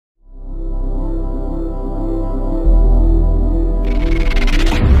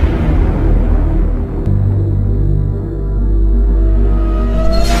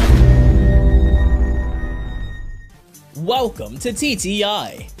Welcome to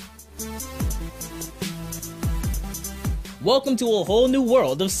TTI. Welcome to a whole new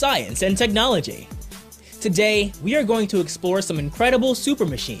world of science and technology. Today, we are going to explore some incredible super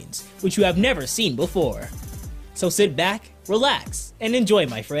machines which you have never seen before. So sit back, relax, and enjoy,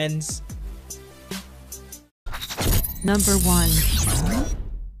 my friends. Number 1.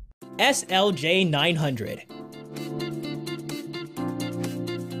 SLJ 900.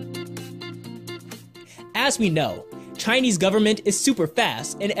 As we know, Chinese government is super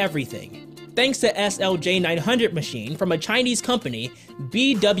fast in everything. Thanks to SLJ 900 machine from a Chinese company,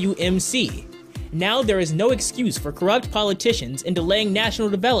 BWMC. Now there is no excuse for corrupt politicians in delaying national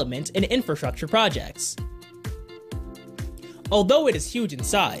development and infrastructure projects. Although it is huge in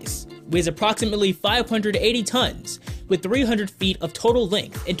size, weighs approximately 580 tons, with 300 feet of total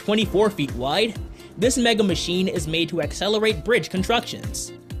length and 24 feet wide, this mega machine is made to accelerate bridge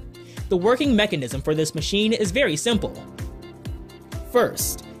constructions. The working mechanism for this machine is very simple.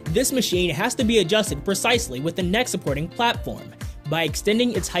 First, this machine has to be adjusted precisely with the neck supporting platform by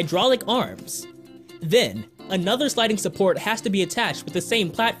extending its hydraulic arms. Then, another sliding support has to be attached with the same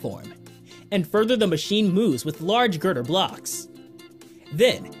platform, and further the machine moves with large girder blocks.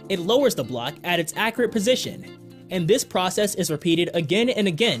 Then, it lowers the block at its accurate position, and this process is repeated again and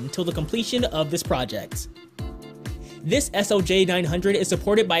again till the completion of this project. This SLJ 900 is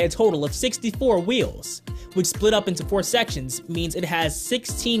supported by a total of 64 wheels, which split up into 4 sections means it has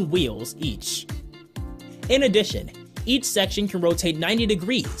 16 wheels each. In addition, each section can rotate 90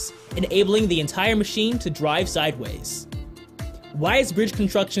 degrees, enabling the entire machine to drive sideways. Why is bridge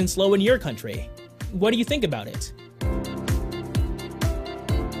construction slow in your country? What do you think about it?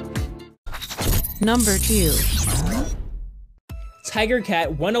 Number 2.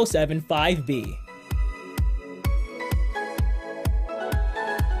 TigerCat 107 5B.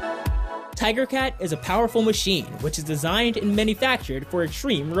 TigerCat is a powerful machine which is designed and manufactured for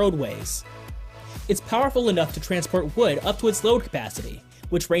extreme roadways. It's powerful enough to transport wood up to its load capacity,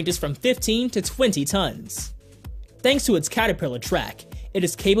 which ranges from 15 to 20 tons. Thanks to its caterpillar track, it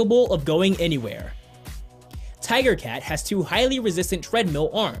is capable of going anywhere. TigerCat has 2 highly resistant treadmill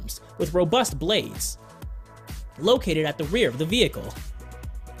arms with robust blades, located at the rear of the vehicle.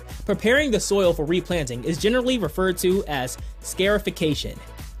 Preparing the soil for replanting is generally referred to as scarification,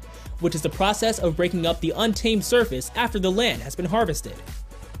 which is the process of breaking up the untamed surface after the land has been harvested.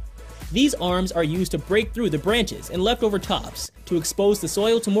 These arms are used to break through the branches and leftover tops to expose the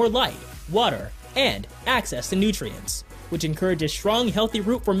soil to more light, water, and access to nutrients, which encourages strong, healthy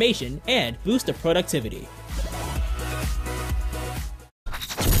root formation and boosts the productivity.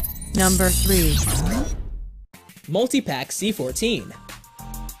 Number 3. Multipack C14.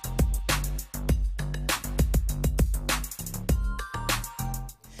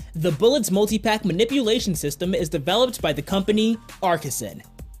 The Bullet's multipack manipulation system is developed by the company Artisan.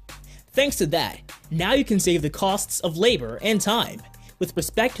 Thanks to that, now you can save the costs of labor and time with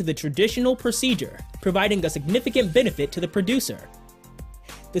respect to the traditional procedure, providing a significant benefit to the producer.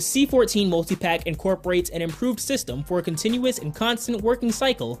 The C14 multipack incorporates an improved system for a continuous and constant working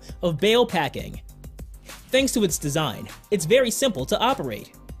cycle of bale packing. Thanks to its design, it's very simple to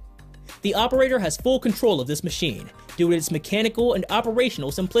operate. The operator has full control of this machine. Due to its mechanical and operational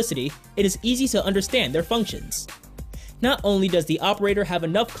simplicity, it is easy to understand their functions. Not only does the operator have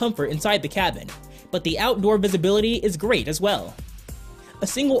enough comfort inside the cabin, but the outdoor visibility is great as well. A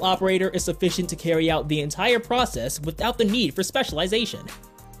single operator is sufficient to carry out the entire process without the need for specialization.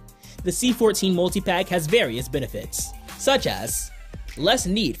 The C14 multipack has various benefits, such as less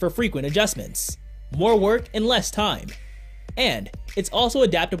need for frequent adjustments, more work in less time, and it's also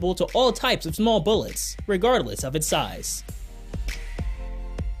adaptable to all types of small bullets, regardless of its size.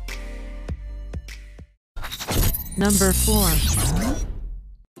 Number 4.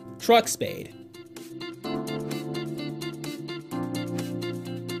 Truck spade.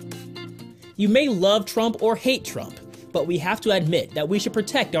 You may love Trump or hate Trump, but we have to admit that we should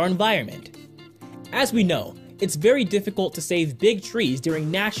protect our environment. As we know, it's very difficult to save big trees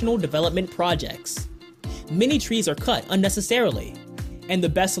during national development projects. Many trees are cut unnecessarily, and the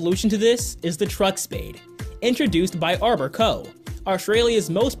best solution to this is the truck spade, introduced by Arbor Co., Australia's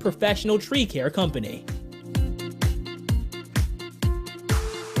most professional tree care company.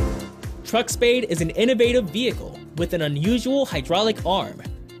 Truck spade is an innovative vehicle with an unusual hydraulic arm.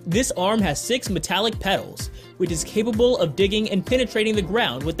 This arm has 6 metallic pedals, which is capable of digging and penetrating the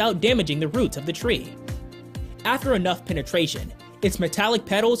ground without damaging the roots of the tree. After enough penetration, its metallic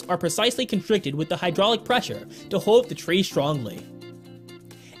pedals are precisely constricted with the hydraulic pressure to hold the tree strongly.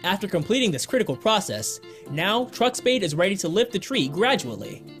 After completing this critical process, now truck spade is ready to lift the tree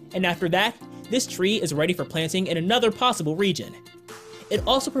gradually, and after that, This tree is ready for planting in another possible region. It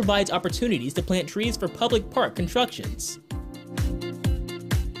also provides opportunities to plant trees for public park constructions.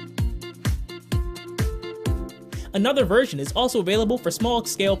 Another version is also available for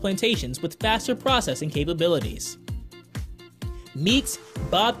small-scale plantations with faster processing capabilities. Meets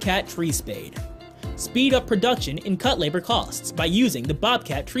Bobcat Tree Spade. Speed up production and cut labor costs by using the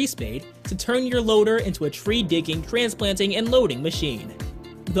Bobcat Tree Spade to turn your loader into a tree-digging, transplanting, and loading machine.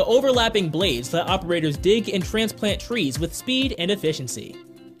 The overlapping blades let operators dig and transplant trees with speed and efficiency.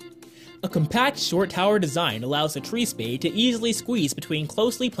 A compact short tower design allows the tree spade to easily squeeze between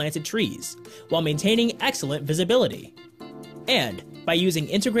closely planted trees, while maintaining excellent visibility. And, by using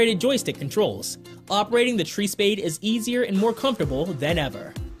integrated joystick controls, operating the tree spade is easier and more comfortable than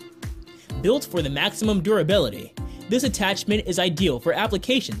ever. Built for the maximum durability, this attachment is ideal for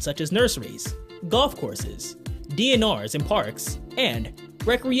applications such as nurseries, golf courses, DNRs in parks, and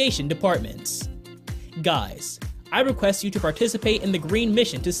recreation departments. Guys, I request you to participate in the green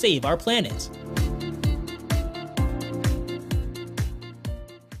mission to save our planet.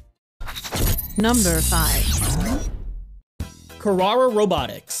 Number 5. Carrara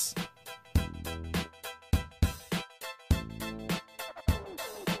Robotics.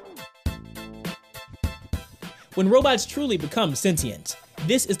 When robots truly become sentient,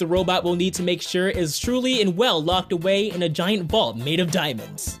 this is the robot we'll need to make sure is truly and well locked away in a giant vault made of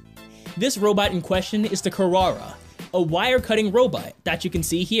diamonds. This robot in question is the Carrara, a wire-cutting robot that you can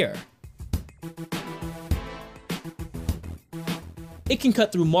see here. It can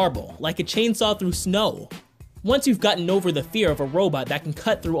cut through marble like a chainsaw through snow. Once you've gotten over the fear of a robot that can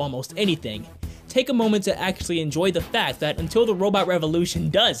cut through almost anything, take a moment to actually enjoy the fact that until the robot revolution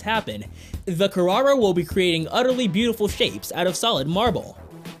does happen, the Carrara will be creating utterly beautiful shapes out of solid marble.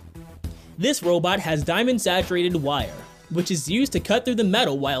 This robot has diamond-saturated wire, which is used to cut through the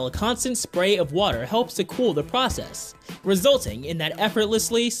metal while a constant spray of water helps to cool the process, resulting in that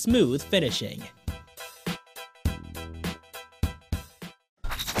effortlessly smooth finishing.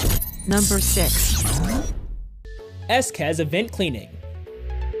 Number 6. SKES Event Cleaning.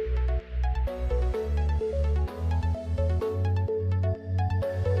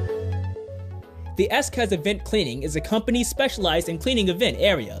 The SKES Event Cleaning is a company specialized in cleaning event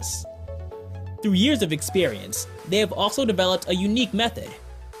areas. Through years of experience, they have also developed a unique method.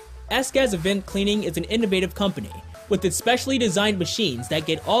 SKES Event Cleaning is an innovative company with its specially designed machines that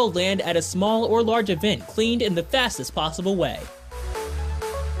get all land at a small or large event cleaned in the fastest possible way.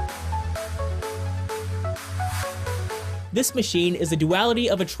 This machine is the duality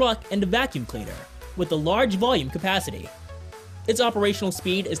of a truck and a vacuum cleaner, with a large volume capacity. Its operational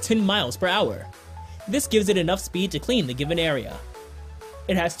speed is 10 miles per hour. This gives it enough speed to clean the given area.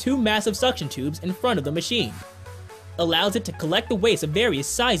 It has 2 massive suction tubes in front of the machine. Allows it to collect the waste of various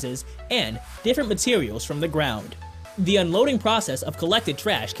sizes and different materials from the ground. The unloading process of collected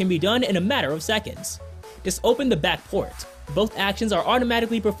trash can be done in a matter of seconds. Just open the back port. Both actions are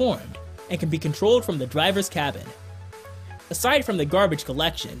automatically performed and can be controlled from the driver's cabin. Aside from the garbage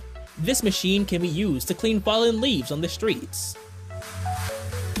collection, this machine can be used to clean fallen leaves on the streets.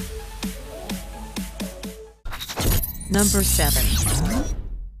 Number 7.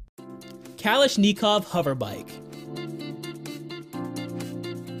 Kalashnikov Hoverbike.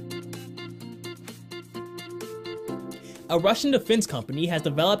 A Russian defense company has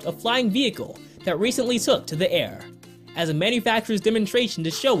developed a flying vehicle that recently took to the air, as a manufacturer's demonstration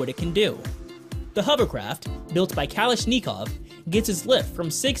to show what it can do. The hovercraft, built by Kalashnikov, gets its lift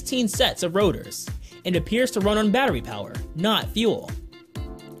from 16 sets of rotors, and appears to run on battery power, not fuel.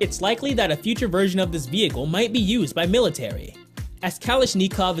 It's likely that a future version of this vehicle might be used by military, as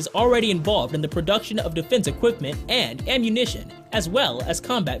Kalashnikov is already involved in the production of defense equipment and ammunition, as well as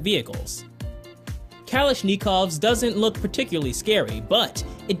combat vehicles. Kalashnikov's doesn't look particularly scary, but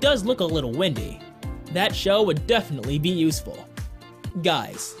it does look a little windy. That show would definitely be useful.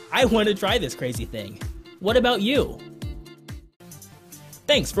 Guys, I want to try this crazy thing. What about you?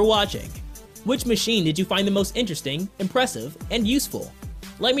 Thanks for watching. Which machine did you find the most interesting, impressive, and useful?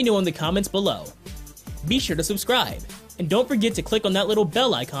 Let me know in the comments below. Be sure to subscribe, and don't forget to click on that little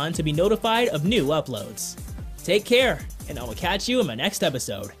bell icon to be notified of new uploads. Take care, and I will catch you in my next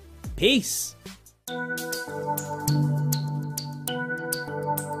episode. Peace!